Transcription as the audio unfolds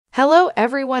Hello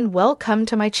everyone, welcome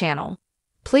to my channel.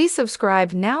 Please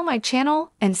subscribe now my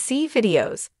channel and see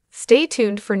videos. Stay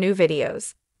tuned for new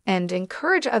videos and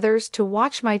encourage others to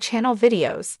watch my channel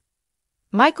videos.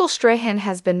 Michael Strahan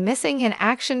has been missing in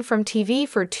action from TV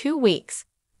for 2 weeks,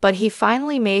 but he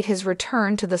finally made his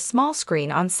return to the small screen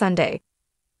on Sunday.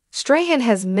 Strahan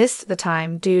has missed the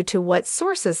time due to what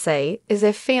sources say is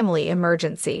a family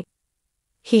emergency.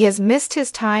 He has missed his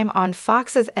time on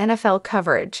Fox's NFL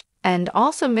coverage and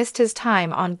also missed his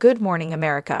time on Good Morning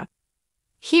America.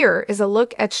 Here is a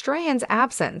look at Strahan's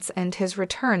absence and his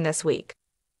return this week.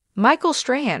 Michael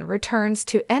Strahan returns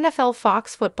to NFL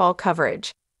Fox football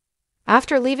coverage.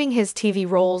 After leaving his TV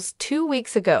roles 2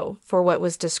 weeks ago for what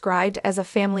was described as a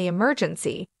family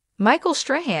emergency, Michael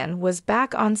Strahan was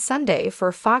back on Sunday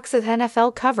for Fox's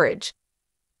NFL coverage.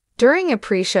 During a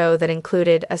pre-show that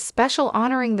included a special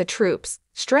honoring the troops,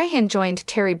 Strahan joined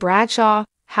Terry Bradshaw,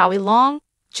 Howie Long,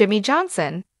 Jimmy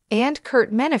Johnson, and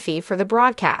Curt Menefee for the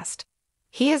broadcast.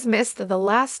 He has missed the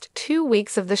last 2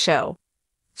 weeks of the show.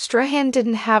 Strahan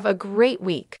didn't have a great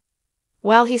week.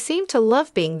 While he seemed to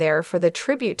love being there for the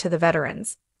tribute to the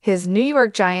veterans, his New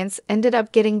York Giants ended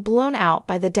up getting blown out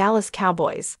by the Dallas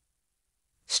Cowboys.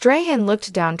 Strahan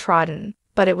looked downtrodden,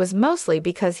 but it was mostly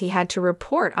because he had to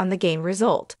report on the game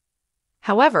result.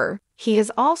 However, he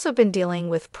has also been dealing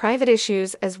with private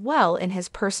issues as well in his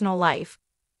personal life.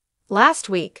 Last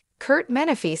week, Curt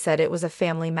Menefee said it was a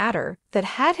family matter that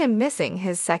had him missing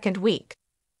his second week.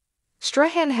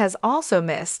 Strahan has also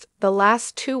missed the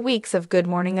last 2 weeks of Good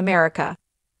Morning America.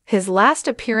 His last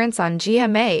appearance on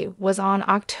GMA was on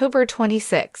October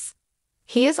 26.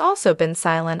 He has also been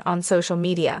silent on social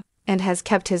media and has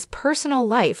kept his personal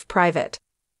life private.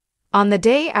 On the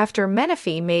day after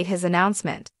Menefee made his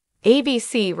announcement,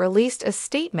 ABC released a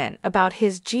statement about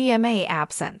his GMA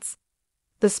absence.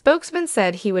 The spokesman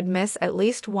said he would miss at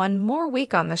least 1 more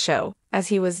week on the show as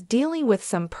he was dealing with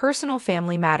some personal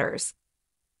family matters.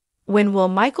 When will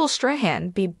Michael Strahan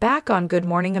be back on Good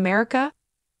Morning America?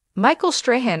 Michael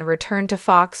Strahan returned to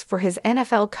Fox for his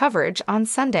NFL coverage on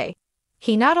Sunday.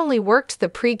 He not only worked the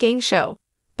pre-game show,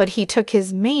 but he took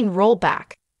his main role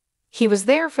back. He was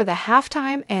there for the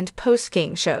halftime and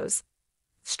post-game shows.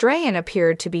 Strahan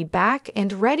appeared to be back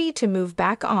and ready to move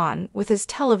back on with his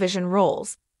television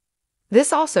roles.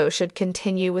 This also should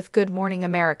continue with Good Morning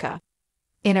America.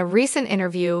 In a recent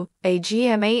interview, a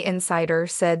GMA insider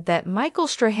said that Michael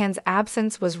Strahan's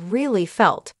absence was really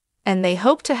felt, and they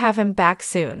hope to have him back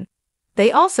soon. They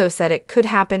also said it could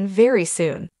happen very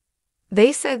soon.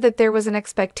 They said that there was an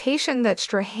expectation that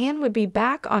Strahan would be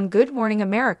back on Good Morning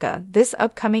America this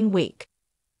upcoming week.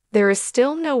 There is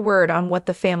still no word on what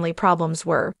the family problems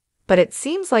were, but it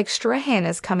seems like Strahan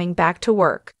is coming back to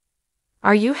work.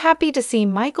 Are you happy to see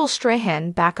Michael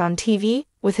Strahan back on TV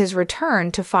with his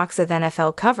return to Fox's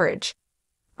NFL coverage?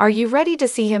 Are you ready to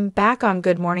see him back on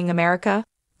Good Morning America?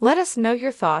 Let us know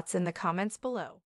your thoughts in the comments below.